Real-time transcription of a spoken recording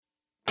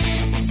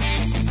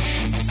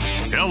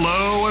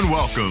Hello and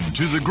welcome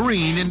to the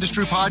Green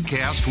Industry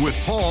Podcast with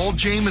Paul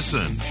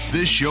Jameson.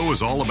 This show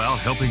is all about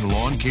helping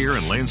lawn care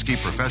and landscape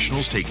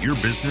professionals take your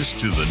business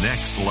to the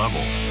next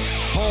level.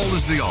 Paul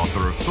is the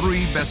author of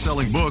 3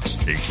 best-selling books,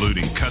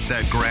 including Cut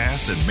That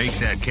Grass and Make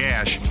That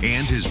Cash,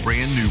 and his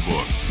brand new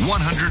book,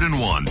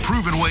 101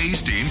 Proven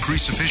Ways to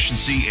Increase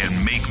Efficiency and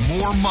Make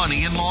More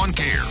Money in Lawn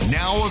Care.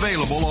 Now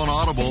available on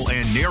Audible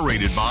and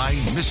narrated by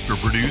Mr.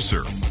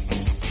 Producer.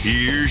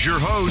 Here's your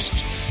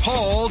host,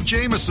 Paul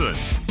Jameson.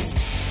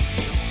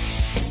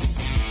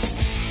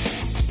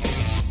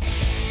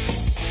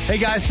 Hey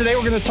guys, today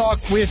we're going to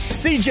talk with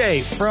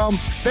CJ from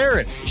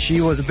Ferris.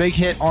 She was a big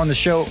hit on the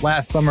show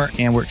last summer,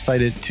 and we're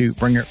excited to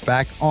bring her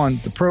back on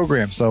the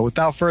program. So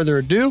without further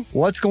ado,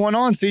 what's going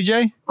on,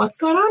 CJ? What's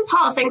going on,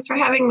 Paul? Thanks for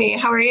having me.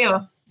 How are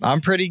you?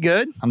 I'm pretty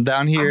good. I'm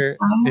down here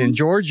in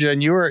Georgia,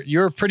 and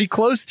you're pretty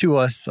close to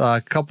us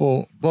about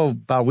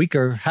a week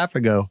or half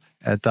ago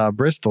at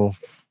Bristol.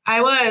 I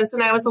was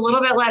a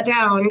little bit let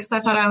down because I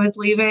thought I was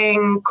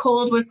leaving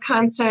cold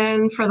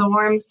Wisconsin for the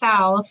warm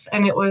South,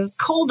 and it was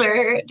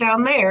colder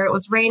down there. It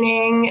was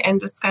raining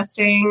and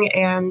disgusting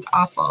and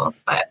awful,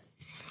 but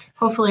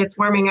hopefully it's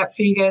warming up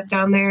for you guys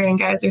down there, and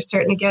guys are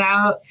starting to get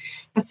out.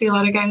 I see a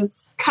lot of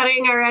guys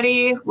cutting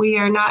already. We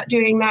are not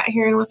doing that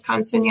here in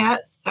Wisconsin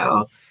yet.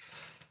 So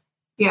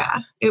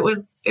yeah, it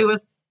was a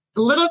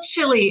little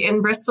chilly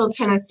in Bristol,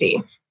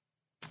 Tennessee.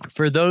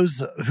 For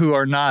those who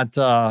are not,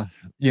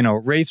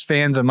 race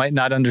fans and might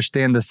not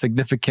understand the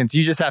significance,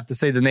 you just have to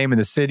say the name of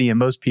the city, and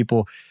most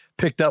people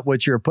picked up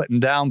what you were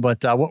putting down.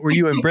 But what were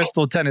you in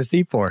Bristol,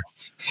 Tennessee for?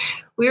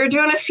 We were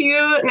doing a few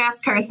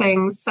NASCAR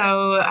things.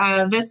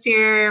 So this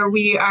year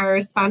we are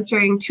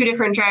sponsoring 2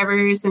 different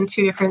drivers in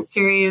 2 different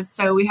series.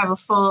 So we have a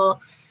full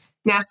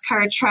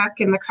NASCAR truck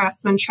in the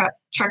Craftsman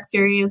Truck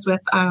Series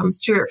with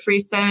Stuart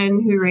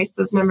Friesen, who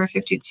races number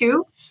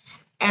 52.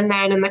 And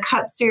then in the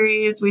Cup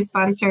Series, we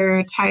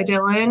sponsor Ty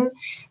Dillon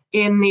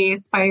in the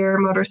Spire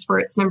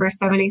Motorsports number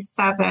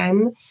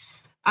 77.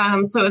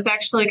 So it was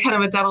actually kind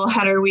of a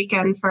doubleheader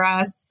weekend for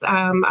us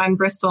on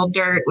Bristol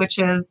Dirt, which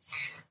is,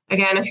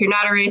 again, if you're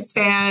not a race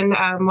fan,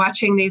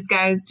 watching these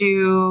guys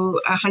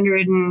do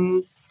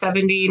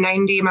 170,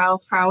 90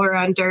 miles per hour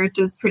on dirt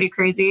is pretty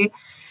crazy.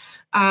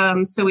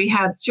 So we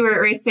had Stuart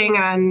racing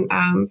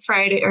on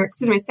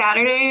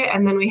Saturday,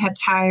 and then we had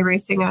Ty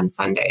racing on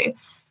Sunday.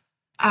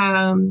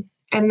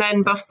 And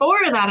then before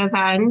that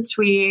event,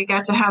 we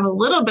got to have a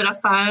little bit of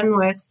fun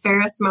with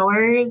Ferris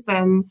Mowers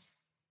and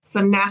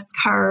some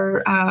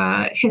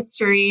NASCAR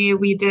history.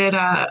 We did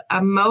a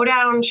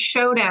Mowdown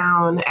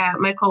showdown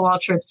at Michael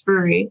Waltrip's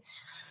brewery.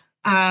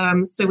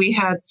 So we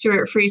had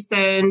Stuart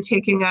Friesen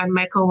taking on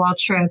Michael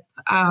Waltrip,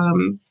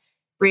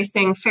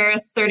 racing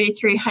Ferris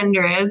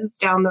 3300s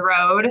down the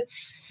road.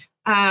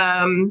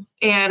 And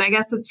I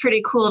guess it's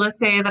pretty cool to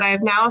say that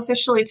I've now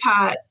officially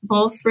taught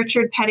both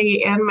Richard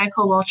Petty and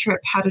Michael Waltrip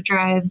how to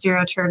drive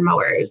zero-turn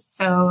mowers.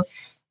 So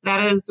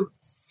that is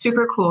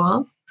super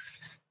cool.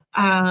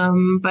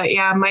 But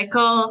yeah,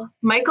 Michael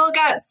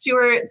got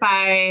Stuart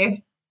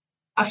by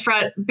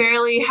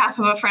barely half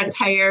of a front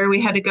tire.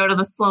 We had to go to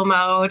the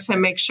slow-mo to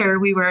make sure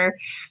we were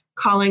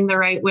calling the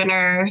right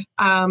winner.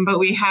 But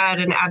we had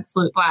an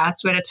absolute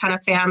blast. We had a ton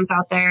of fans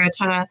out there, a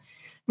ton of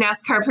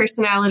NASCAR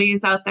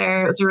personalities out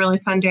there. It was a really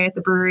fun day at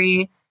the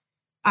brewery.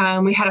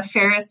 We had a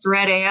Ferris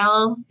Red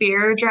Ale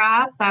beer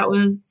drop. That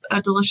was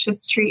a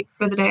delicious treat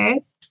for the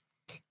day.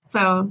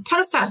 So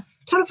ton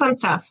of fun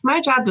stuff. My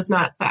job does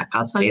not suck,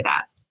 I'll tell you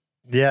that.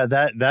 Yeah,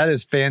 that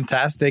is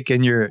fantastic.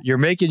 And you're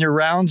making your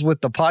rounds with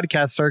the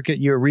podcast circuit.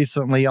 You were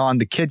recently on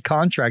the Kid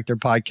Contractor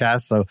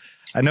podcast. So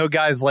I know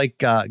guys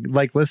like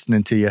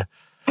listening to you.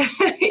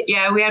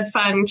 Yeah, we had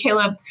fun.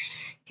 Caleb,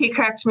 he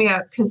cracked me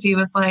up because he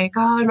was like,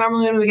 oh,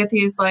 normally when we get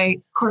these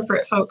like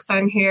corporate folks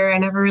on here, I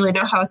never really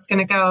know how it's going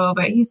to go.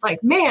 But he's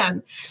like,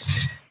 man,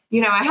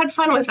 I had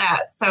fun with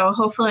that. So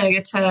hopefully I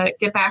get to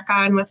get back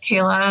on with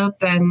Caleb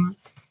and,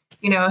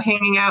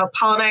 hanging out.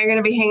 Paul and I are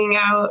going to be hanging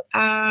out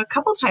a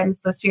couple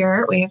times this year,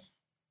 aren't we?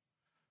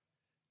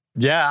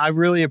 Yeah, I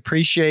really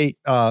appreciate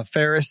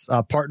Ferris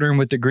partnering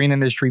with the Green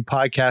Industry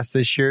Podcast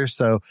this year.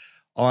 So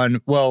I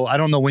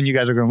don't know when you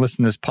guys are going to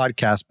listen to this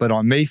podcast, but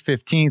on May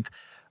 15th,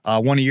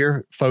 one of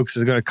your folks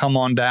is going to come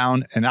on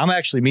down, and I'm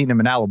actually meeting him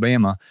in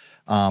Alabama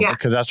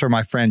because that's where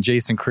my friend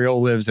Jason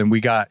Creel lives, and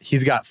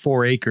he's got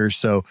 4 acres.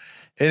 So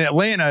in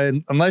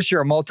Atlanta, unless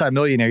you're a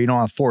multimillionaire, you don't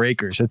have 4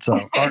 acres. It's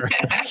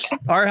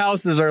our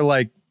houses are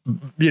like,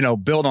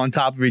 built on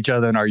top of each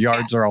other, and our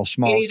yards are all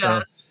small. You need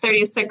a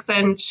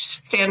 36-inch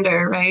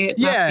stander, right?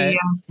 Yeah,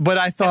 but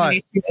I thought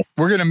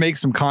we're going to make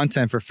some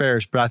content for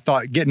Ferris, but I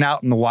thought getting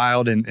out in the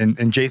wild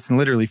and Jason,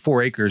 literally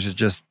 4 acres is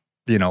just,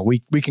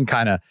 we can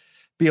kind of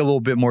be a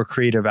little bit more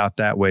creative out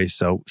that way.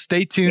 So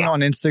stay tuned on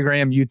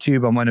Instagram,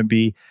 YouTube. I'm going to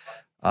be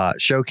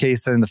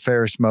showcasing the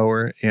Ferris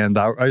mower. And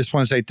I just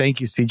want to say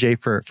thank you,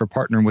 CJ, for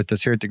partnering with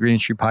us here at the Green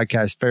Industry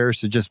Podcast.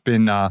 Ferris has just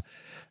been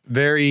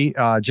very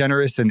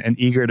generous and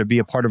eager to be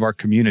a part of our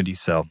community.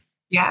 So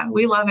yeah,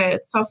 we love it.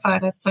 It's so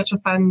fun. It's such a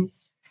fun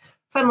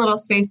little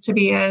space to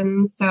be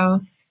in. So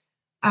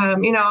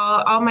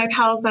all my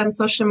pals on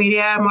social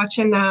media. I'm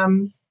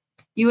watching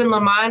you and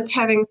Lamont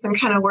having some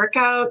kind of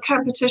workout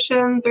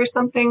competitions or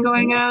something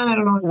going on. I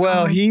don't know what's going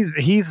on.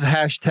 He's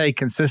hashtag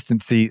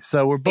consistency.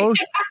 So we're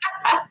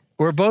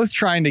both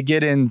trying to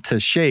get into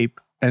shape.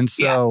 And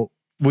so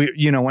we,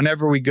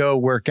 whenever we go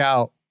work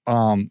out,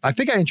 I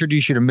think I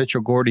introduced you to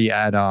Mitchell Gordy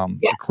at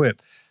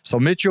Equip. So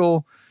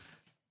Mitchell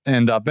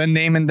and Ben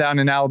Naaman down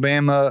in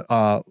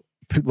Alabama,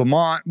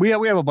 Lamont, we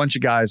have a bunch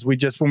of guys. We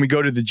just, when we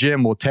go to the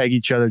gym, we'll tag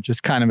each other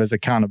just kind of as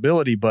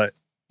accountability. But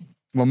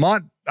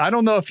Lamont, I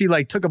don't know if he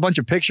took a bunch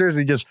of pictures,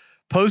 he just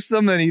posts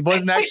them and he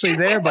wasn't actually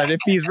there. But if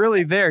he's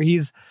really there,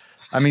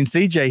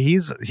 CJ,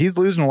 he's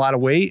losing a lot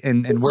of weight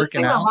and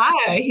working out. A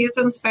lot. He's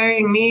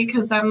inspiring me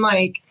because I'm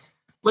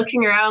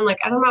looking around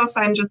I don't know if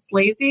I'm just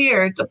lazy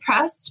or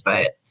depressed,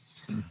 but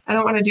I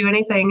don't want to do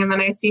anything. And then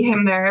I see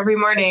him there every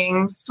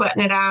morning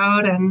sweating it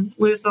out and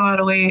losing a lot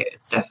of weight.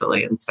 It's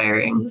definitely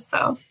inspiring.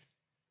 So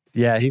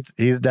yeah,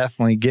 he's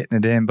definitely getting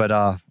it in.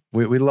 But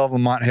we love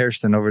Lamont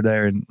Harrison over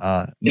there in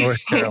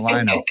North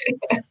Carolina.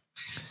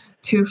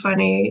 Too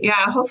funny.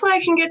 Yeah, hopefully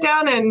I can get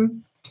down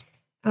and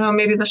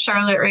maybe the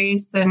Charlotte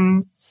race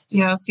and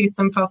see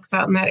some folks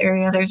out in that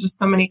area. There's just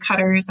so many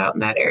cutters out in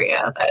that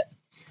area that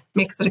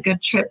makes it a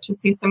good trip to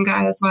see some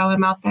guys while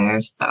I'm out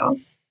there. So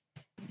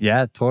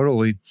yeah,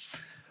 totally.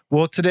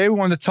 Well, today we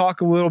want to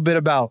talk a little bit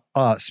about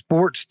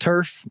sports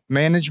turf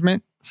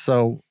management.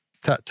 So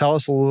tell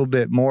us a little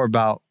bit more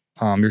about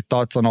your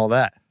thoughts on all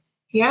that.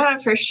 Yeah,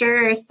 for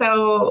sure.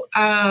 So,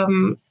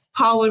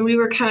 Paul, when we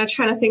were kind of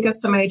trying to think of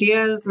some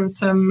ideas and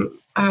some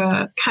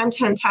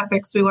content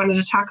topics we wanted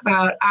to talk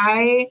about,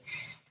 I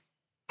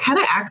kind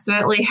of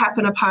accidentally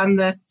happened upon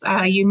this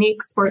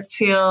unique sports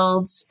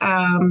field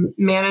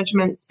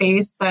management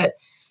space that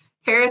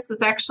Ferris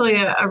is actually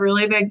a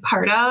really big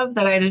part of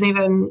that I didn't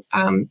even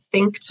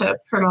think to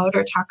promote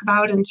or talk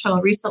about until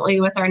recently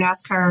with our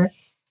NASCAR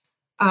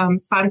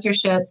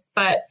sponsorships.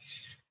 But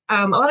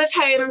a lot of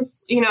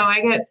times,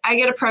 I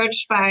get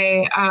approached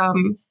by,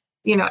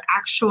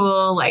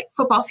 actual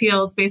football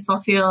fields, baseball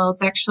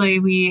fields. Actually,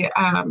 we've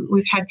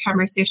had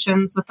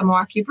conversations with the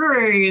Milwaukee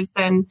Brewers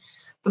and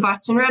the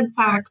Boston Red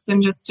Sox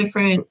and just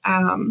different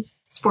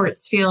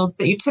sports fields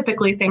that you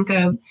typically think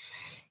of,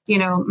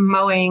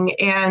 mowing.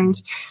 And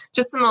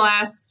just in the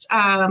last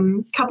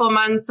couple of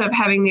months of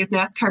having these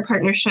NASCAR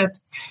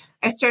partnerships,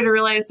 I started to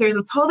realize there's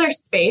this whole other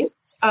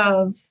space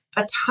of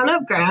a ton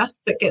of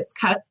grass that gets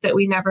cut that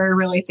we never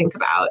really think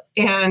about.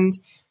 And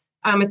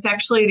it's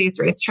actually these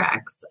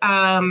racetracks.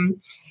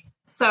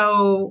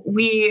 So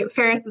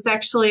Ferris is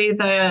actually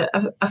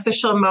the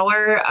official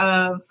mower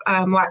of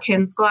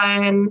Watkins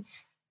Glen,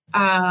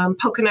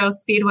 Pocono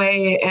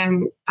Speedway,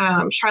 and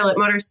Charlotte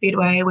Motor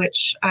Speedway,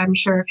 which I'm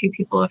sure a few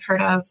people have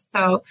heard of.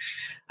 So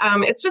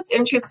it's just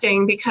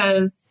interesting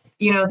because,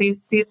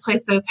 these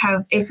places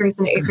have acres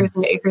and acres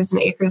and acres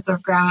and acres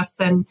of grass.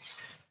 And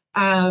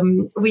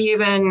we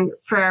even,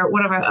 for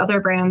one of our other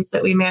brands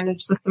that we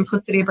manage, the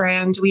Simplicity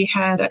brand, we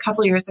had a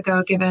couple of years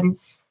ago given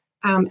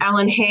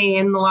Alan Hay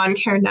in the Lawn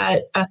Care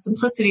Nut a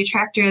Simplicity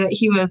tractor that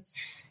he was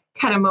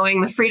kind of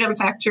mowing the Freedom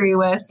Factory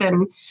with.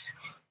 And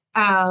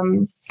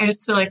I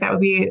just feel like that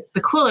would be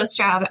the coolest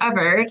job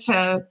ever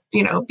to,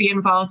 be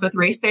involved with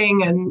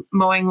racing and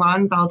mowing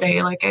lawns all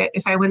day.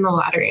 If I win the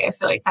lottery, I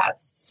feel like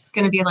that's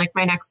going to be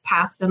my next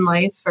path in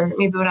life, or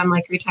maybe when I'm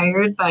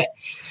retired. But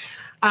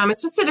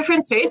it's just a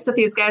different space that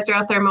these guys are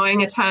out there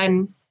mowing a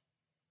ton.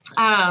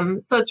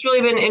 So it's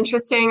really been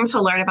interesting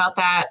to learn about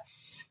that.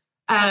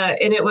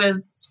 And it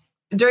was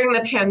during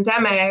the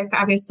pandemic,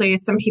 obviously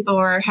some people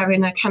were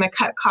having to kind of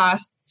cut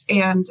costs,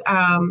 and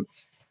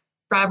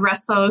Rob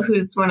Russell,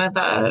 who's one of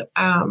the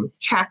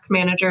track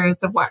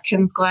managers of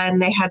Watkins Glen,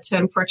 they had to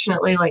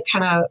unfortunately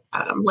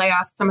lay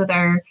off some of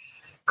their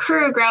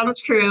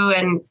grounds crew,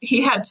 and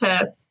he had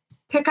to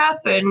pick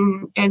up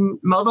and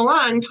mow the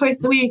lawn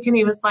twice a week. And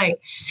he was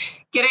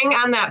getting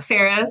on that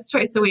Ferris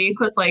twice a week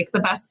was the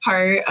best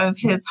part of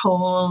his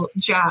whole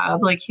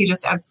job. He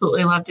just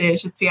absolutely loved it.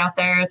 Just be out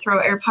there,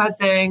 throw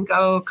AirPods in,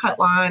 go cut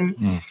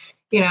lawn,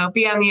 be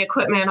on the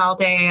equipment all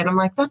day. And I'm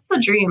that's the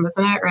dream,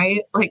 isn't it?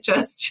 Right?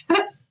 Just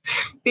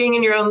being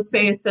in your own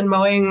space and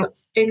mowing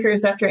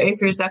acres after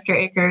acres after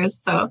acres.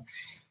 So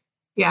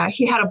yeah,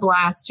 he had a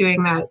blast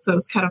doing that. So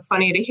it's kind of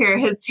funny to hear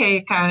his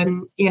take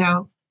on,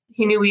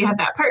 he knew we had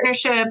that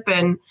partnership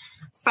and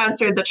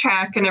sponsored the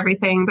track and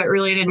everything, but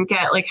really didn't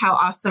get how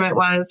awesome it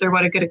was or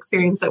what a good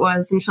experience it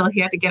was until he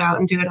had to get out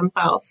and do it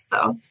himself.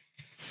 So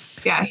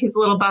yeah, he's a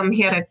little bummed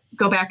he had to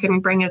go back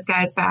and bring his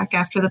guys back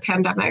after the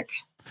pandemic.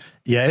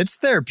 Yeah, it's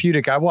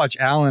therapeutic. I watch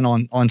Alan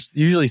on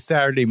usually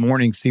Saturday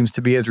morning seems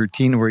to be his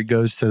routine where he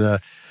goes to the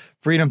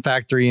Freedom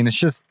Factory, and it's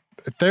just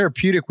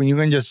therapeutic when you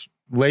can just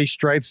lay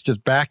stripes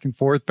just back and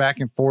forth.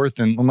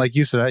 And like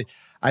you said,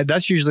 I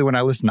that's usually when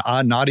I listen to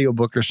an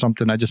audiobook or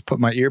something. I just put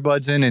my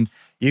earbuds in and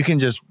you can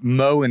just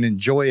mow and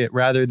enjoy it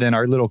rather than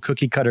our little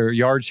cookie cutter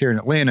yards here in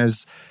Atlanta.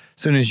 As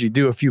soon as you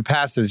do a few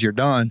passes, you're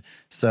done.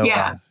 So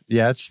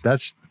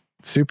that's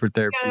super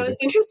therapeutic. Yeah, it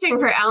was interesting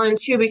for Alan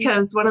too,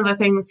 because one of the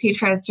things he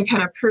tries to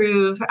kind of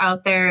prove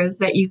out there is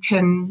that you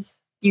can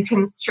you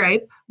can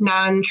stripe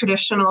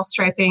non-traditional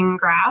striping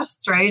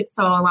grass, right?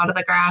 So a lot of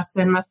the grass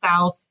in the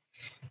South,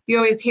 you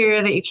always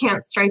hear that you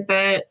can't stripe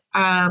it.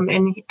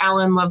 And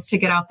Alan loves to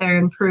get out there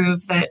and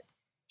prove that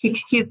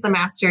he's the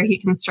master. He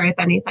can stripe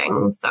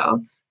anything.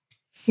 So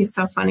he's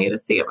so funny to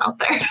see him out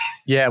there.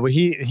 Yeah, well,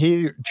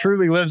 he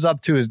truly lives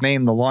up to his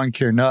name, the Lawn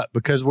Care Nut,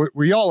 because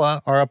we all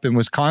are up in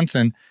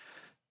Wisconsin.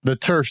 The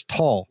turf's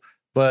tall,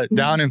 but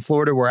down in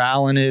Florida where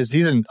Alan is,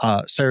 he's in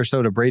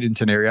Sarasota,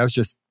 Bradenton area.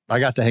 I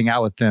got to hang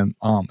out with them.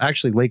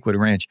 Actually, Lakewood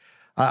Ranch.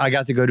 I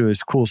got to go to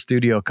his cool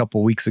studio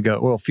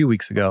a few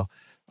weeks ago.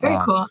 Very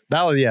cool.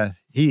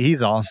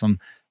 He's awesome.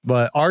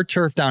 But our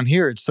turf down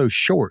here, it's so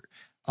short.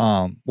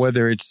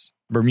 Whether it's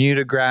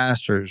Bermuda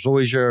grass or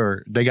zoysia,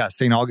 or they got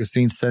St.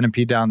 Augustine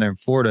centipede down there in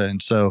Florida.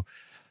 And so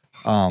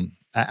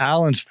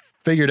Alan's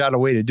figured out a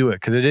way to do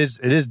it, because it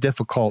is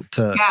difficult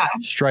to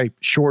stripe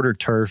shorter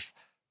turf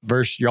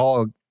versus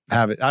y'all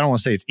have it. I don't want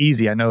to say it's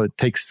easy. I know it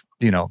takes,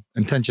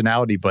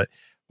 intentionality, but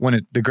when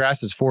the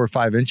grass is 4 or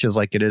 5 inches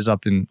like it is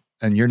up in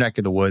your neck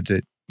of the woods,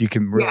 you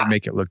can really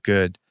make it look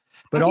good.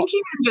 But I think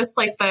even just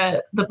like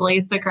the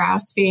blades of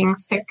grass being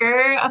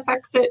thicker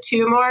affects it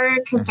too more,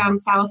 because down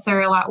south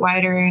they're a lot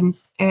wider and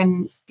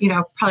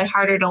probably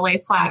harder to lay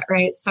flat,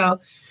 right? So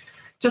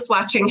just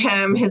watching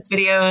his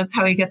videos,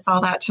 how he gets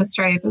all that to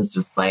stripe is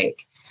just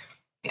like,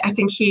 I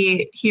think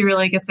he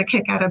really gets a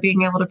kick out of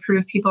being able to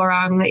prove people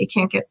wrong that you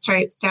can't get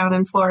stripes down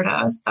in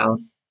Florida. So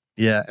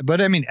yeah,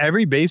 but I mean,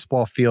 every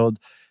baseball field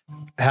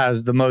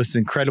has the most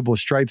incredible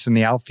stripes in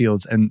the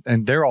outfields,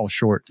 and they're all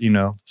short,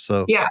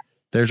 so yeah.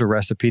 There's a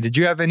recipe. Did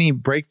you have any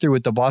breakthrough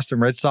with the Boston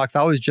Red Sox?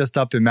 I was just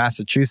up in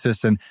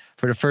Massachusetts, and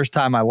for the first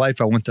time in my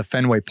life, I went to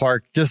Fenway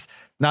Park, just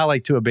not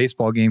like to a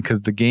baseball game, because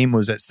the game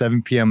was at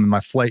 7 p.m. and my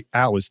flight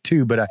out was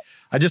 2. But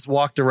I just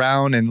walked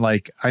around, and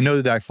I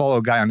know that I follow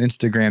a guy on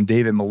Instagram,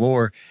 David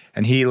Mallour,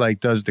 and he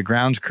does the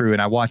grounds crew,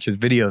 and I watch his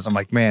videos. I'm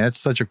like, man, that's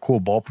such a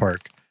cool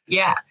ballpark.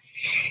 Yeah.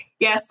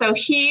 Yeah. So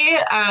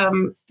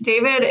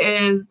David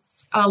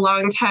is a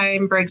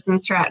longtime Briggs &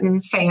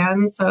 Stratton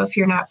fan. So if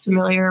you're not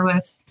familiar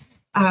with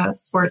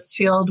sports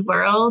field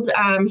world,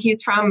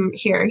 he's from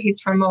here. He's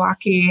from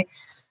Milwaukee.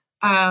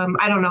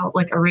 I don't know,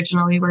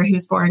 originally where he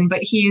was born,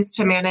 but he used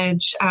to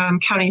manage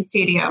County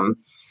Stadium.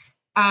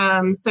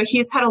 So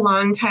he's had a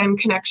long time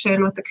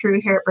connection with the crew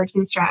here at Briggs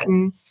 &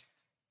 Stratton.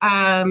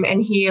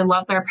 And he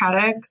loves our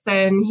products,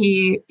 and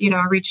he,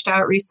 reached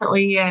out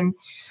recently, and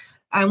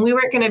we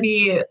weren't going to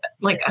be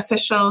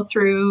official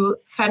through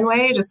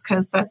Fenway just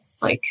because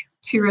that's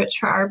too rich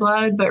for our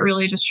blood, but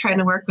really just trying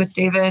to work with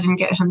David and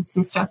get him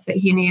some stuff that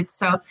he needs.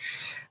 So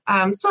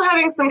still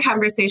having some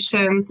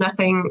conversations,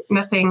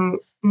 nothing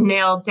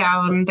nailed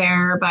down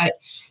there, but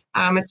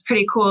it's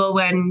pretty cool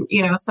when,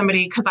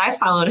 somebody, because I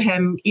followed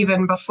him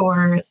even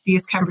before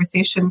these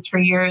conversations for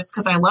years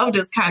because I loved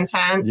his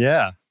content.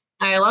 Yeah.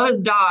 I love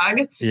his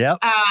dog. Yep.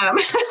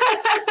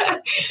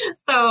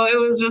 So it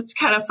was just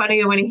kind of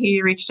funny when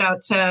he reached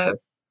out to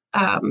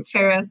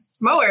Ferris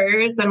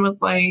Mowers and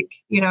was like,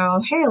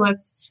 hey,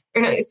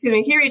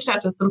 he reached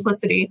out to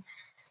Simplicity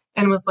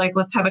and was like,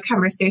 let's have a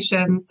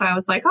conversation. So I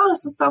was like, oh,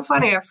 this is so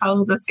funny. I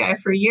followed this guy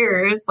for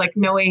years,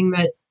 knowing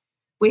that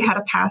we had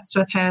a past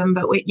with him.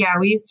 But we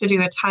used to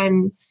do a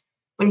ton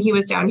when he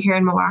was down here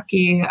in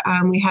Milwaukee.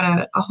 We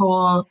had a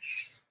whole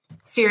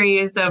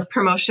series of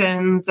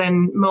promotions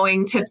and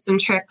mowing tips and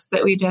tricks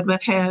that we did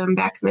with him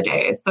back in the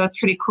day. So it's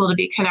pretty cool to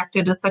be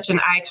connected to such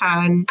an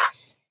icon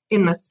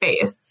in the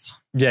space.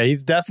 Yeah,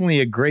 he's definitely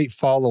a great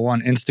follow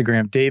on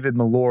Instagram. David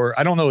Mallour.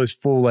 I don't know his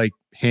full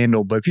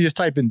handle, but if you just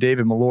type in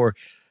David Mallour,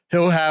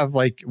 he'll have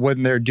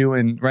when they're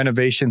doing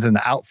renovations in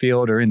the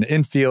outfield or in the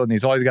infield, and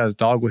he's always got his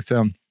dog with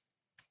him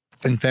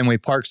in Fenway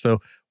Park. So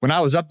when I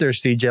was up there,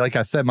 CJ, like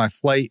I said, my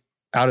flight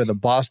out of the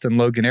Boston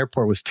Logan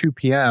Airport was 2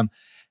 p.m.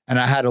 and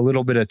I had a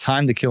little bit of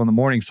time to kill in the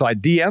morning. So I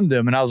DM'd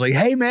him and I was like,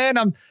 hey man,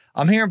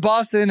 I'm here in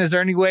Boston. Is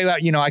there any way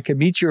I could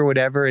meet you or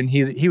whatever? And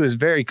he was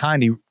very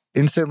kind. He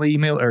instantly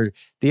emailed or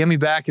DM me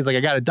back. He's like, I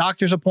got a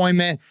doctor's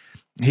appointment.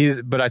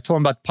 But I told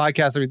him about the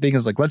podcast, everything.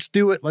 Is like, let's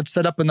do it. Let's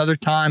set up another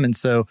time. And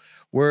so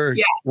we're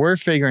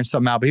figuring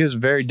something out. But he was a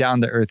very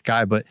down to earth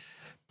guy. But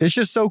it's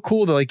just so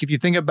cool that if you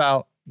think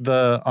about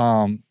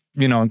the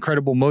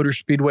incredible motor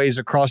speedways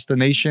across the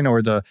nation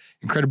or the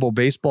incredible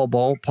baseball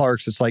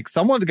ballparks, it's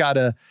someone's got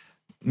to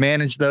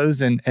manage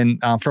those and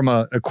from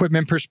a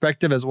equipment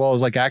perspective as well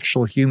as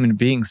actual human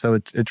beings. So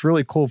it's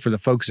really cool for the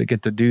folks that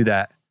get to do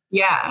that.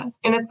 Yeah.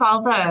 And it's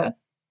all the,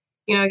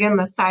 again,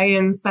 the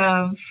science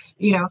of,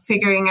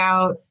 figuring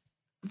out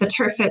the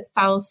turf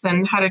itself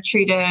and how to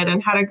treat it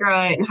and how to grow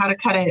it and how to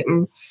cut it.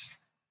 And,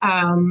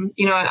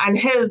 on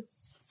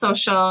his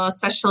social,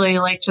 especially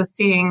just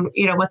seeing,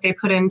 what they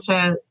put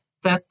into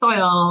the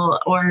soil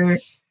or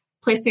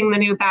placing the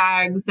new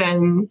bags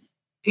and,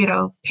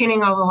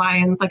 painting all the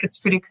lines, it's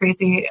pretty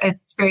crazy.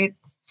 It's very,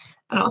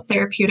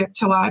 therapeutic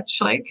to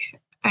watch.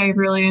 I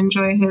really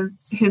enjoy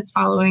his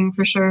following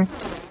for sure.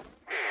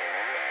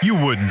 You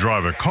wouldn't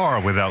drive a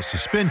car without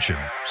suspension,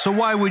 so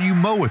why would you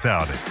mow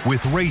without it?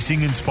 With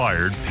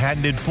racing-inspired,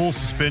 patented full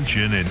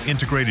suspension and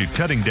integrated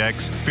cutting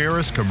decks,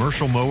 Ferris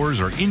commercial mowers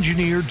are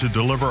engineered to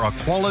deliver a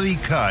quality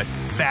cut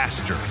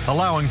faster,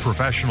 allowing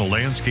professional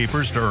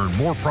landscapers to earn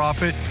more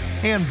profit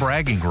and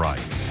bragging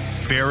rights.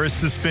 Ferris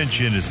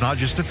suspension is not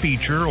just a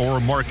feature or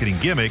a marketing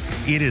gimmick,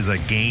 it is a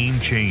game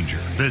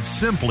changer that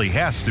simply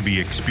has to be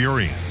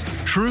experienced.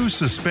 True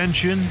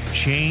suspension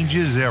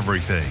changes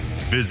everything.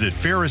 Visit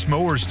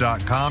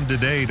ferrismowers.com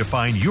today to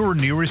find your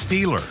nearest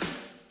dealer.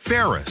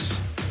 Ferris,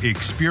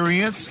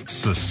 experience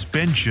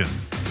suspension.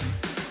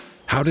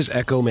 How does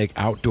Echo make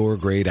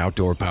outdoor-grade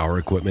outdoor power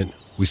equipment?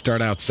 We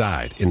start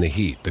outside, in the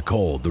heat, the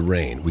cold, the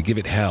rain. We give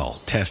it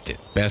hell, test it,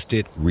 best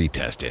it,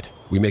 retest it.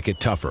 We make it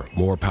tougher,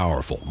 more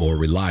powerful, more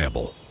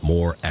reliable,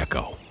 more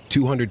Echo.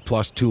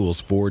 200-plus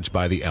tools forged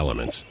by the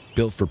elements.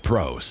 Built for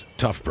pros,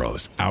 tough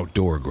pros,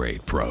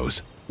 outdoor-grade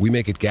pros. We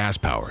make it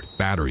gas-powered,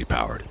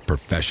 battery-powered,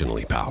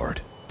 professionally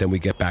powered. Then we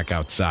get back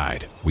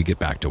outside. We get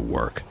back to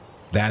work.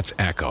 That's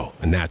Echo,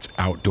 and that's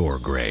outdoor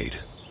grade.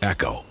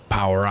 Echo,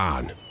 power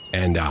on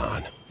and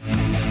on.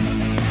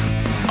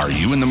 Are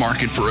you in the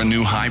market for a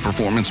new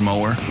high-performance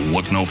mower?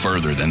 Look no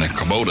further than the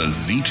Kubota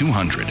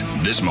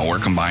Z200. This mower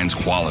combines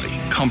quality,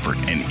 comfort,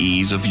 and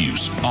ease of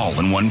use, all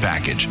in one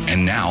package.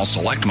 And now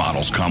select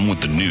models come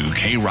with the new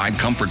K-Ride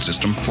comfort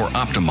system for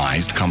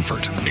optimized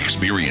comfort.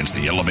 Experience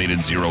the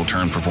elevated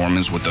zero-turn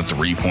performance with the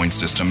 3-point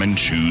system and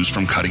choose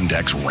from cutting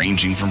decks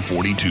ranging from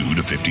 42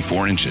 to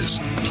 54 inches.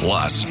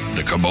 Plus,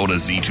 the Kubota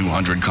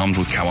Z200 comes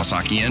with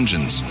Kawasaki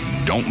engines.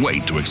 Don't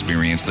wait to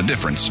experience the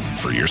difference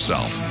for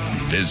yourself.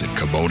 Visit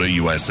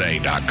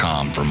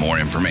KubotaUSA.com for more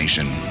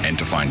information and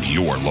to find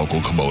your local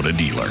Kubota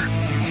dealer.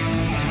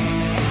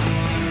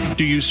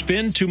 Do you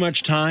spend too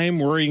much time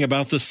worrying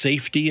about the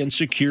safety and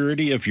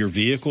security of your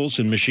vehicles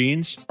and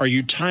machines? Are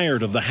you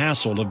tired of the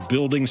hassle of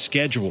building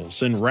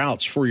schedules and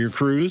routes for your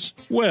crews?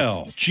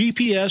 Well,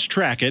 GPS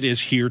Track It is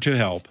here to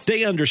help.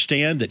 They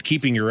understand that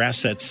keeping your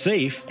assets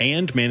safe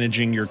and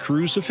managing your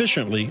crews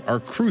efficiently are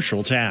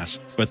crucial tasks,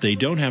 but they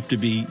don't have to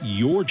be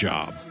your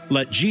job.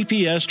 Let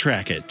GPS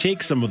Track It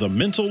take some of the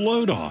mental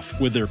load off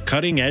with their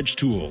cutting-edge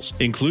tools,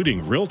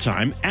 including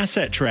real-time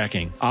asset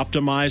tracking,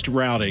 optimized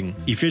routing,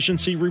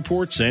 efficiency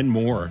reports, and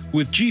more.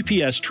 With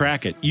GPS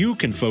Track It, you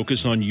can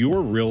focus on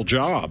your real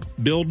job,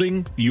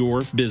 building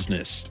your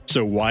business.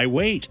 So why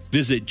wait?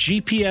 Visit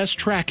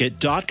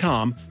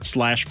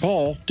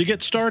gpstrackit.com/Paul to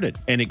get started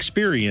and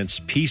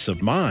experience peace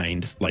of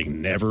mind like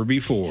never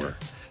before.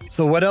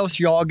 So what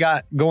else y'all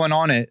got going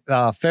on at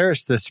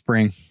Ferris this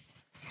spring?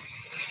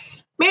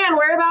 Man,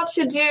 we're about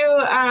to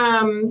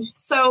do,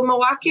 so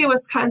Milwaukee,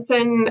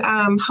 Wisconsin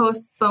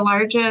hosts the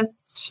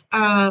largest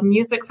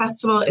music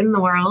festival in the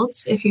world.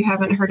 If you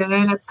haven't heard of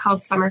it, it's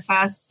called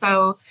Summerfest.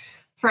 So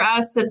for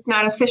us, it's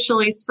not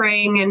officially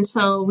spring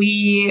until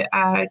we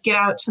get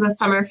out to the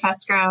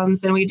Summerfest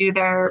grounds and we do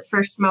their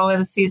first mow of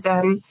the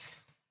season.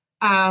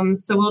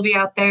 So we'll be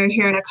out there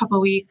here in a couple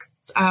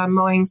weeks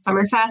mowing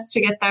Summerfest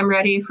to get them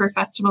ready for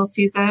festival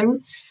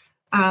season.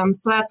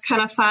 So that's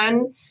kind of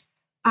fun.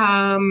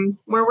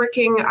 We're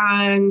working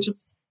on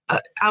just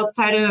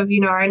outside of,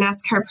 our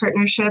NASCAR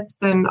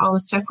partnerships and all the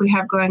stuff we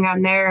have going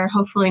on there.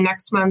 Hopefully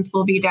next month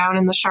we'll be down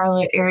in the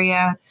Charlotte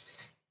area,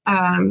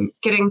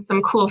 getting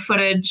some cool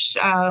footage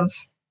of,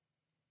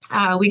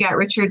 we got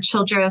Richard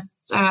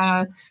Childress,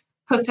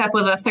 hooked up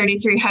with a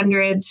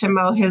 3300 to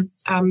mow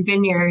his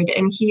vineyard,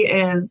 and he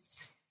is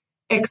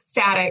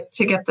ecstatic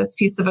to get this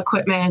piece of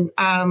equipment.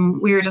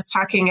 We were just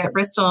talking at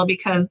Bristol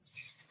because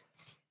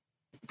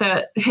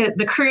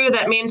the crew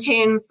that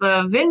maintains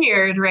the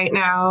vineyard right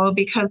now,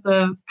 because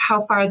of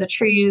how far the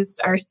trees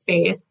are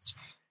spaced,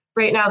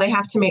 right now they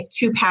have to make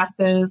 2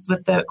 passes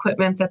with the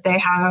equipment that they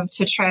have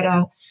to try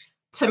to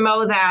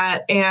mow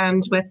that.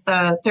 And with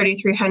the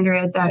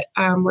 3300 that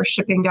we're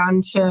shipping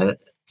down to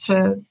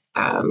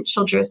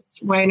Childress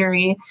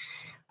Winery,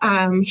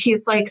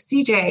 he's like,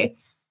 CJ,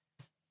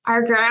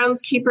 our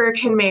groundskeeper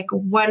can make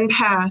 1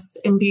 pass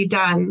and be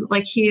done.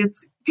 Like,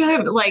 he's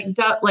gonna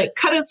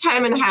cut his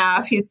time in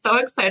half. He's so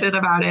excited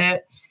about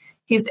it.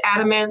 He's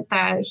adamant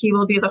that he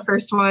will be the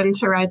first one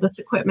to ride this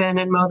equipment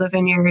and mow the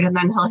vineyard, and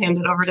then he'll hand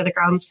it over to the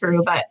grounds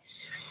crew. But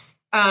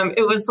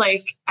it was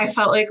like, I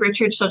felt like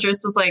Richard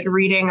Childress was like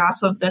reading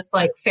off of this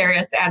like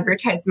Ferris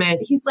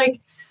advertisement. He's like,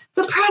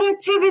 the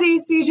productivity,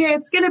 CJ,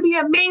 it's going to be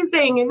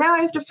amazing. And now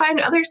I have to find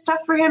other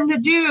stuff for him to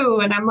do.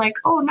 And I'm like,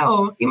 oh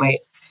no, he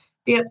might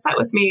be upset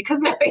with me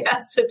because now he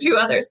has to do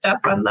other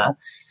stuff on the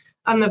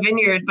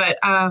vineyard. But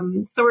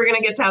so we're going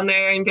to get down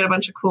there and get a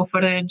bunch of cool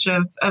footage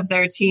of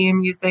their team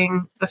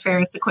using the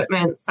Ferris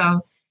equipment.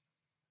 So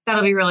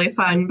that'll be really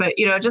fun. But,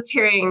 just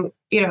hearing,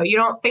 you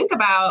don't think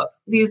about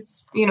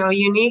these,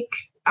 unique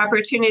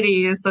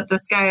opportunities that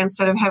this guy,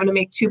 instead of having to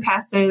make 2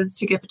 passes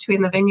to get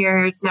between the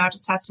vineyards, now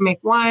just has to make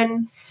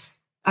 1,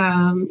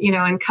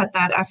 and cut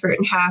that effort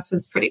in half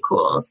is pretty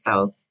cool.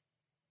 So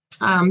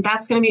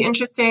that's going to be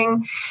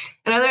interesting.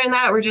 And other than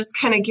that, we're just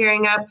kind of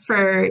gearing up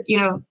for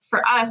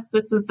us,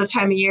 this is the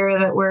time of year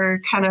that we're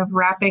kind of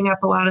wrapping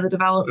up a lot of the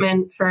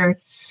development for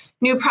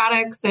new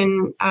products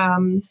in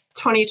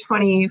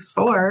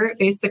 2024,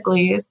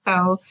 basically.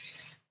 So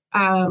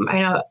I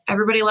know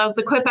everybody loves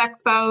Equip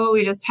Expo.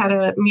 We just had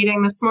a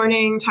meeting this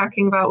morning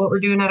talking about what we're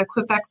doing at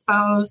Equip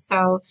Expo.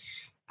 So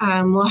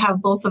we'll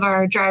have both of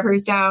our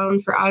drivers down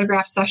for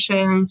autograph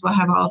sessions. We'll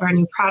have all of our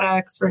new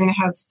products. We're going to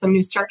have some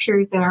new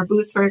structures in our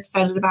booth we're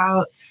excited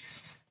about.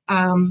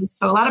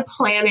 So a lot of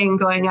planning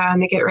going on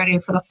to get ready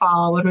for the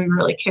fall when we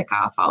really kick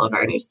off all of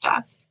our new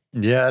stuff.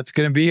 Yeah, it's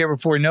going to be here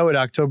before we know it,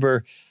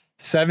 October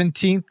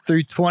 17th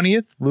through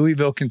 20th,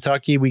 Louisville,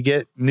 Kentucky. We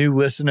get new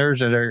listeners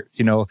that are,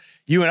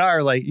 you and I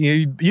are like,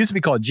 it used to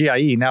be called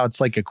GIE. Now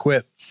it's like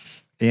Equip.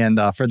 And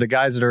for the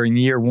guys that are in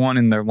year one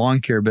in their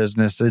lawn care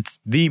business, it's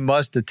the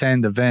must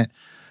attend event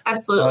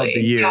Absolutely. of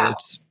the year. Yeah.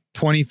 It's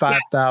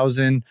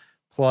 25,000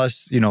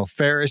 plus,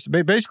 Ferris.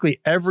 Basically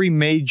every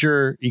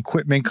major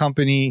equipment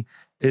company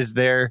is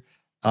there.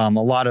 A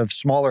lot of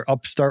smaller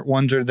upstart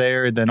ones are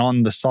there. Then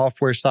on the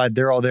software side,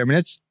 they're all there. I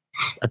mean,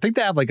 I think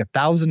they have like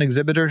 1,000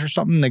 exhibitors or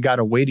something. They got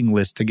a waiting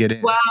list to get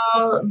in.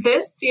 Well,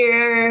 this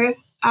year,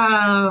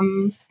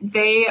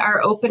 they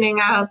are opening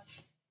up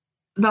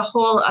the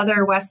whole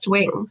other West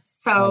Wing.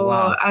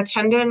 So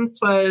attendance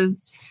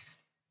was,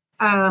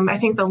 I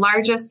think, the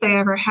largest they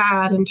ever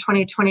had in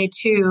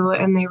 2022.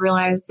 And they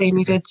realized they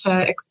needed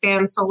to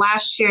expand. So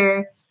last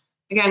year,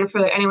 again,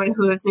 for anyone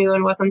who was new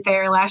and wasn't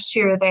there, last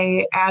year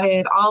they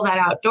added all that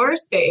outdoor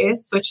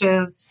space, which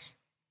is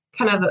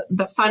kind of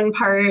the fun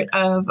part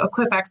of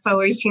Equip Expo,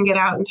 where you can get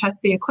out and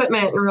test the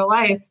equipment in real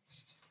life.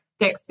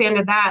 They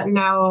expanded that. And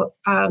now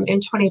in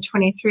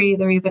 2023,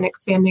 they're even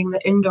expanding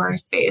the indoor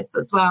space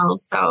as well.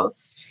 So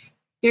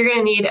you're going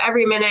to need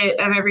every minute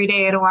of every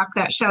day to walk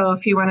that show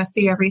if you want to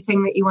see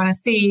everything that you want to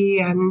see.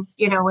 And,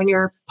 when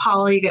you're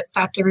Paul, you get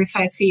stopped every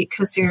 5 feet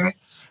because you're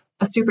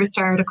a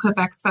superstar at Equip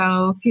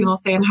Expo, people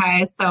saying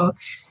hi. So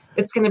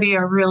it's going to be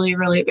a really,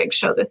 really big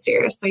show this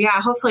year. So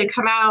yeah, hopefully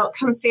come out,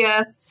 come see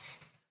us.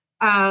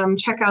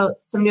 Check out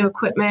some new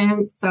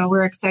equipment. So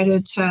we're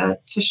excited to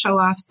show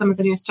off some of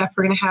the new stuff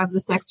we're going to have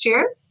this next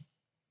year.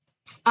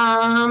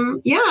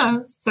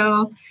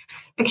 So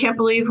I can't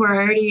believe we're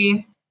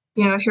already,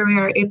 here we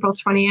are April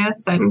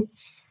 20th and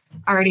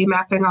already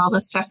mapping all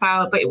this stuff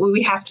out. But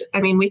we have to,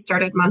 we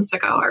started months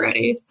ago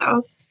already.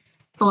 So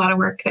it's a lot of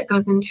work that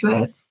goes into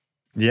it.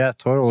 Yeah,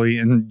 totally.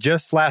 And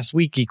just last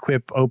week,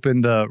 Equip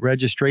opened the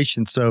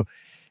registration. So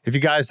if you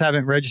guys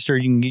haven't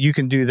registered, you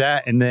can do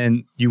that. And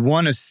then you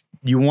want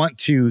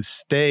to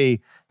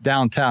stay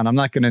downtown. I'm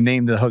not going to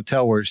name the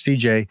hotel where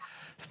CJ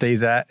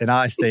stays at and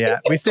I stay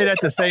at. We stayed at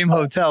the same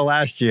hotel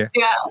last year.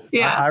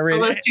 Yeah. I read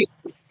it.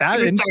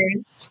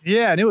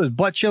 Yeah, and it was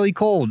butt chilly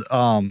cold.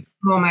 Oh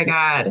my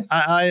God.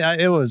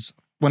 It was,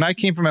 when I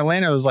came from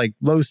Atlanta, it was like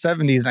low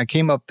 70s, and I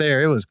came up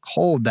there. It was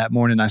cold that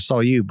morning. I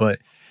saw you, but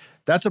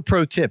that's a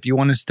pro tip. You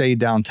want to stay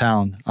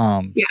downtown.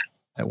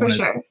 For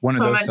sure. One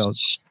of those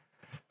cells.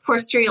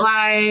 4th Street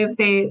Live,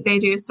 they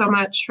do so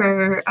much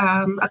for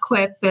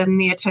Equip and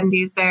the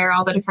attendees there,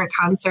 all the different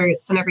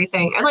concerts and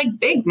everything. And like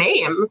big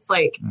names,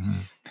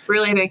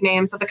 really big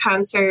names at the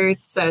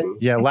concerts.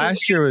 And yeah,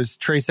 last year was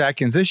Trace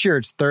Atkins. This year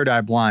it's Third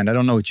Eye Blind. I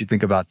don't know what you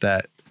think about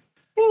that.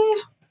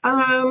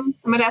 I'm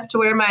going to have to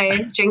wear my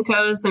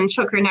Jinkos and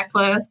choker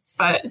necklace,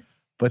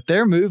 But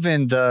they're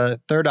moving the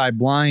Third Eye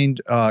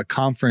Blind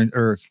concert.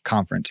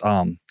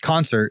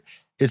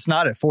 It's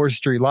not at 4th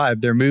Street Live.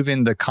 They're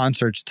moving the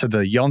concerts to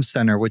the Yum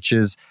Center, which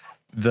is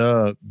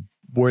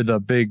where the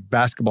big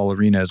basketball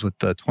arena is with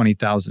the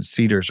 20,000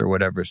 seaters or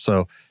whatever.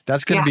 So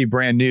that's going to be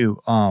brand new.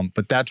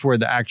 But that's where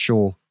the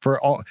actual,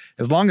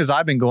 as long as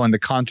I've been going, the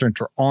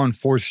concerts are on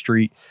 4th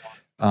Street.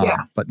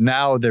 But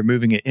now they're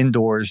moving it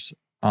indoors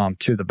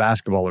to the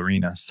basketball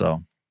arena.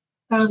 So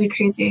that'll be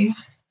crazy.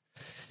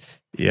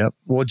 Yep.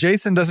 Well,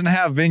 Jason doesn't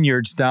have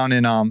vineyards down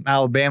in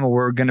Alabama.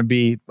 We're going to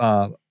be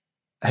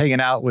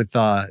hanging out with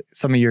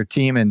some of your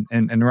team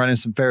and running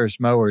some Ferris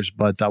mowers.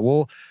 But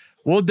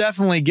we'll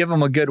definitely give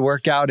them a good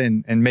workout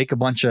and make a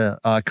bunch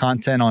of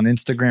content on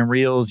Instagram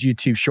Reels,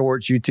 YouTube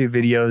Shorts, YouTube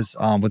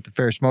videos with the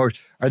Ferris mowers.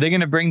 Are they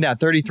going to bring that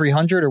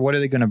 3300 or what are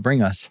they going to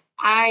bring us?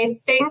 I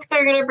think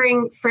they're going to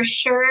bring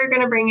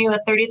you a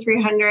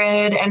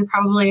 3300 and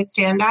probably a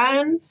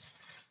stand-on.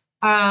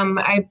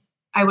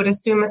 I would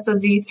assume it's a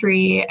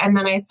Z3. And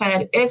then I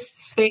said,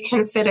 if they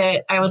can fit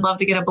it, I would love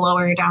to get a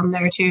blower down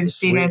there too.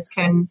 So you guys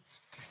can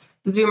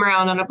zoom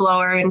around on a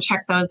blower and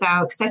check those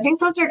out. Because I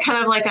think those are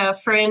kind of like a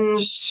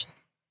fringe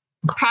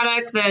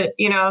product that,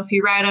 if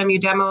you ride them, you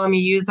demo them,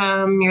 you use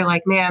them, you're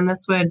like, man,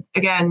 this would,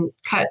 again,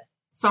 cut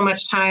so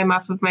much time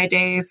off of my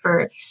day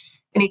for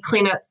any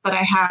cleanups that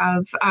I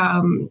have.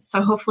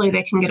 So hopefully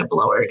they can get a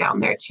blower down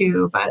there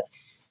too. But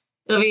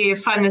it'll be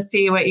fun to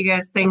see what you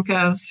guys think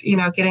of,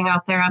 getting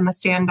out there on the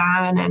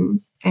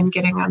stand-on and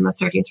getting on the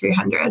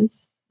 3300.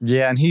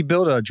 Yeah, and he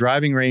built a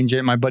driving range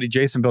my buddy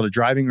Jason built a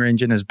driving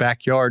range in his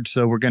backyard.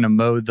 So we're going to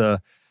mow the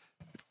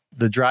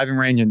driving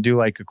range and do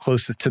like a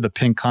closest to the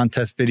pin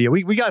contest video.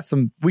 We got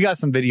some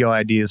video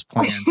ideas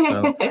planned.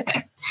 So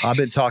I've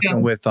been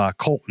talking with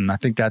Colton. I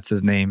think that's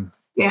his name.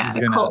 Yeah,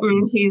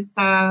 Colton. He's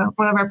one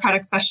of our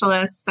product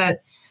specialists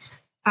that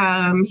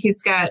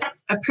He's got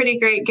a pretty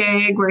great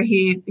gig where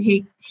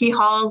he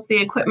hauls the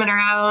equipment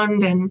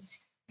around, and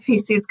if he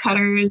sees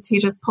cutters, he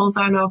just pulls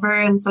on over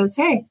and says,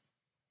 "Hey,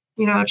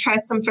 try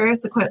some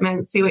Ferris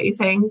equipment, see what you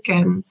think,"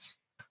 and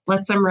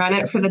lets them run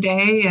it for the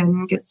day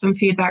and get some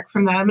feedback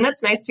from them. And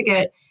it's nice to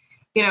get,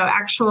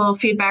 actual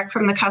feedback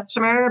from the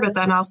customer, but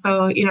then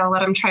also, let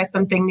them try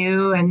something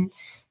new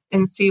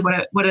and see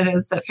what it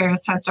is that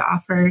Ferris has to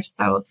offer.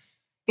 So,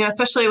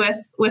 especially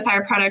with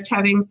our product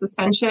having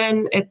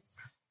suspension, it's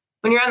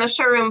when you're on the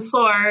showroom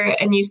floor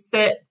and you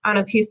sit on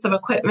a piece of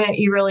equipment,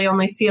 you really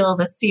only feel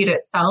the seat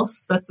itself,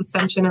 the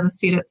suspension of the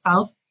seat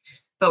itself.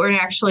 But when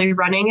you're actually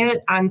running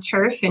it on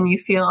turf and you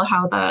feel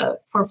how the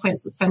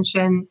 4-point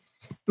suspension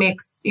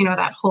makes,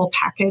 that whole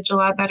package a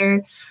lot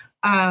better.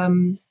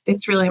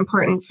 It's really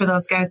important for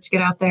those guys to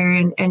get out there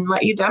and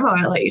let you demo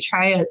it, let you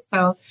try it.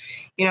 So,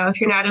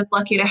 if you're not as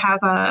lucky to have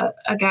a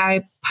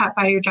guy pop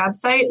by your job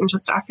site and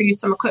just offer you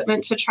some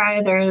equipment to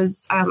try, there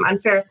is on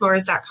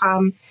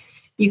ferrismowers.com,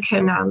 you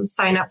can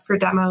sign up for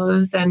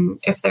demos. And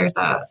if there's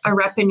a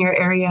rep in your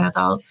area,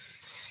 they'll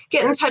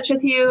get in touch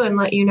with you and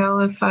let you know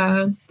if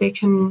they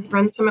can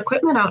run some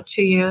equipment out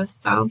to you.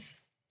 So.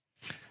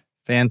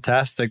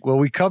 Fantastic. Well,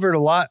 we covered a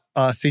lot.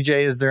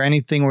 CJ, is there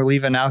anything we're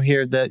leaving out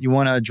here that you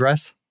want to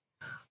address?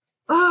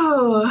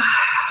 Oh,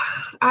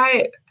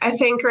 I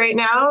think right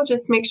now,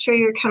 just make sure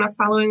you're kind of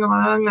following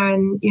along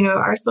on,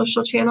 our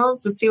social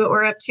channels to see what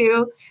we're up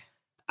to.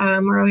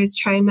 We're always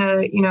trying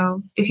to,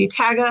 if you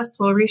tag us,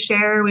 we'll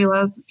reshare. We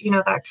love,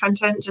 that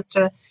content just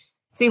to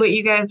see what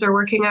you guys are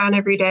working on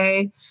every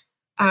day.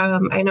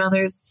 I know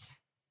there's,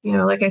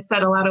 like I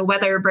said, a lot of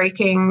weather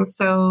breaking.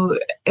 So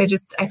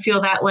I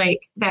feel that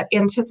that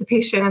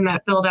anticipation and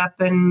that build up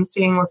and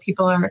seeing what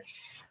people are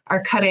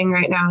cutting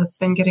right now. It's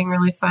been getting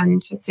really fun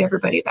to see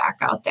everybody back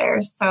out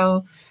there.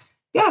 So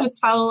yeah,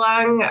 just follow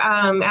along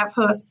at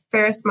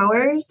Ferris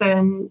Mowers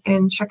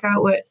and check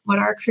out what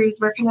our crew's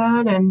working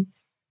on and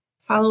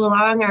follow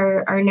along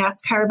our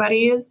NASCAR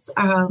buddies.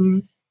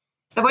 I've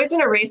always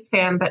been a race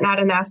fan, but not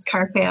a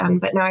NASCAR fan.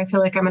 But now I feel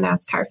like I'm a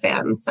NASCAR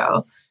fan.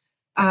 So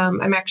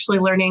I'm actually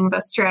learning the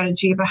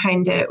strategy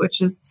behind it,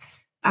 which is,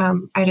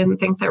 I didn't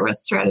think there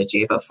was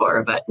strategy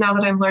before, but now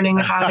that I'm learning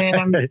about it,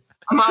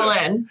 I'm all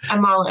in.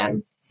 I'm all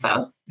in.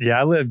 So yeah,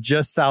 I live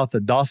just south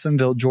of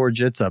Dawsonville,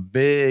 Georgia. It's a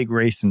big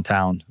racing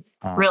town.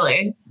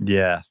 Really?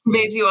 Yeah.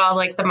 They do all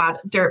the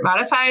dirt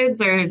modifieds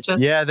or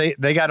just? Yeah,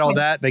 they got all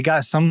that. They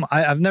got some,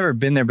 I've never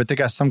been there, but they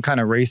got some kind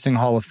of racing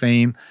hall of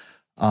fame.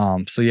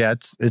 So yeah,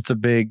 it's a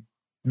big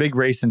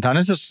racing town.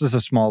 It's just a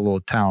small little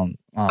town,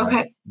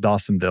 okay.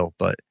 Dawsonville,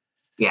 but.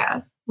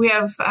 Yeah, we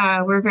have,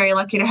 we're very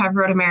lucky to have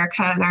Road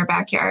America in our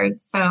backyard.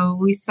 So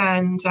we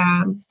spend,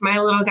 my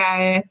little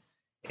guy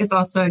is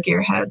also a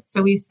gearhead.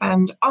 So we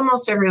spend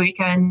almost every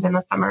weekend in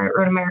the summer at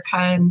Road America,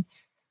 and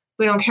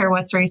we don't care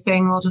what's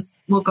racing.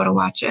 We'll go to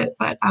watch it.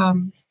 But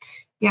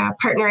yeah,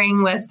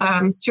 partnering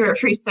with Stuart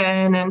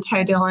Friesen and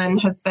Ty Dillon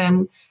has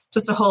been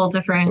just a whole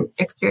different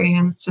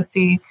experience to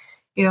see,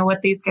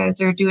 what these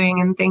guys are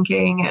doing and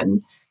thinking,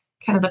 and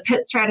kind of the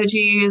pit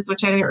strategies,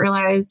 which I didn't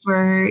realize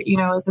were,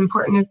 as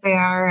important as they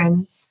are.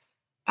 And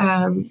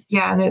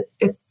yeah, and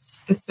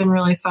it's been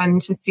really fun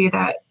to see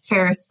that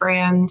Ferris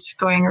brand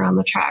going around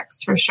the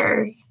tracks for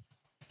sure.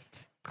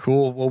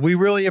 Cool. Well, we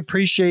really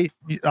appreciate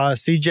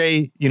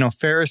CJ,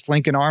 Ferris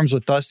linking arms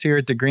with us here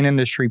at the Green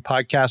Industry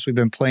Podcast. We've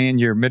been playing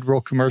your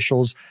mid-roll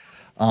commercials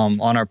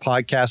on our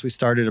podcast. We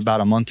started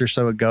about a month or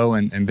so ago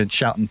and been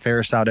shouting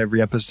Ferris out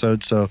every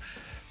episode. So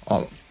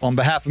on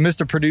behalf of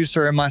Mr.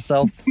 Producer and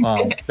myself,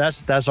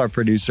 that's our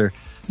producer.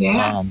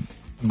 Yeah.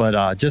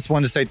 But just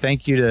wanted to say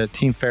thank you to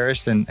Team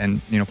Ferris and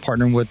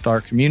partnering with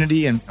our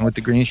community and with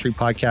the Green Industry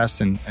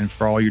Podcast and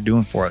for all you're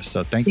doing for us.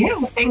 So thank you.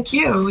 Yeah, thank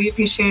you. We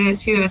appreciate it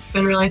too. It's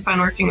been really fun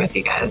working with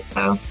you guys.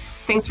 So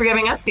thanks for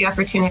giving us the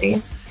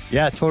opportunity.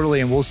 Yeah,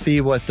 totally. And we'll see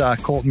what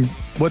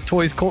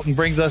toys Colton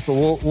brings us, but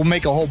we'll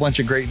make a whole bunch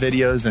of great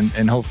videos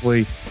and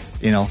hopefully,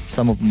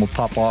 some of them will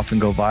pop off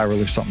and go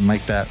viral or something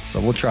like that. So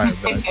we'll try our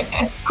best.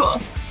 Cool.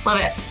 Love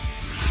it.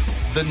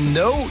 The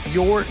Know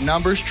Your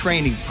Numbers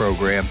training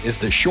program is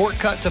the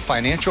shortcut to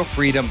financial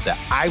freedom that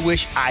I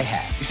wish I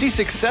had. You see,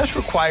 success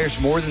requires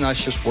more than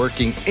us just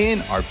working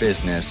in our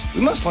business.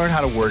 We must learn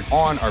how to work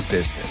on our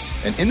business.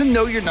 And in the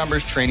Know Your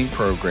Numbers training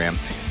program,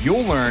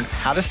 you'll learn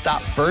how to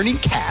stop burning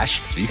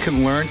cash so you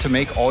can learn to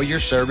make all your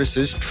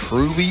services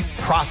truly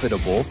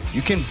profitable.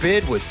 You can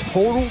bid with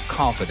total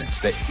confidence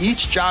that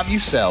each job you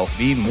sell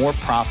means more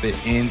profit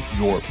in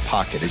your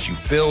pocket as you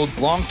build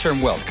long-term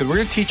wealth. Because we're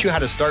going to teach you how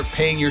to start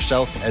paying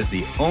yourself as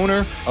the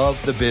owner of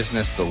the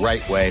business the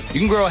right way. You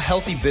can grow a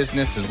healthy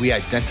business as we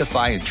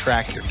identify and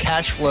track your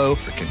cash flow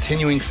for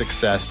continuing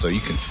success so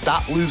you can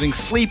stop losing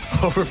sleep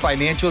over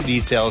financial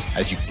details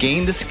as you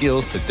gain the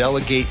skills to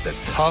delegate the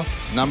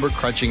tough number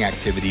crunching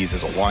activities activities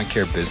as a lawn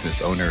care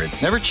business owner.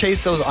 And never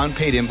chase those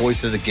unpaid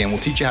invoices again. We'll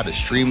teach you how to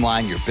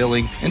streamline your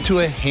billing into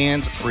a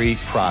hands-free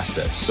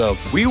process. So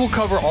we will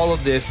cover all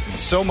of this and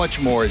so much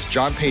more as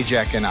John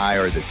Pajak and I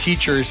are the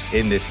teachers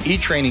in this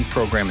e-training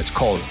program. It's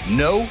called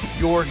Know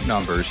Your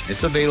Numbers.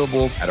 It's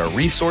available at our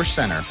resource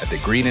center at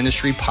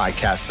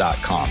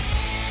thegreenindustrypodcast.com.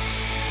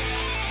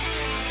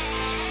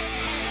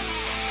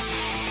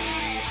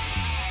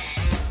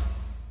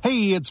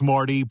 Hey, it's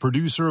Marty,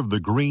 producer of the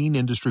Green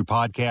Industry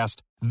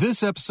Podcast.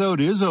 This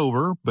episode is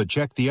over, but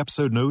check the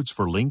episode notes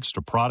for links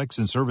to products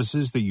and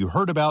services that you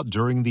heard about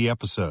during the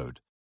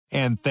episode.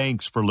 And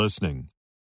thanks for listening.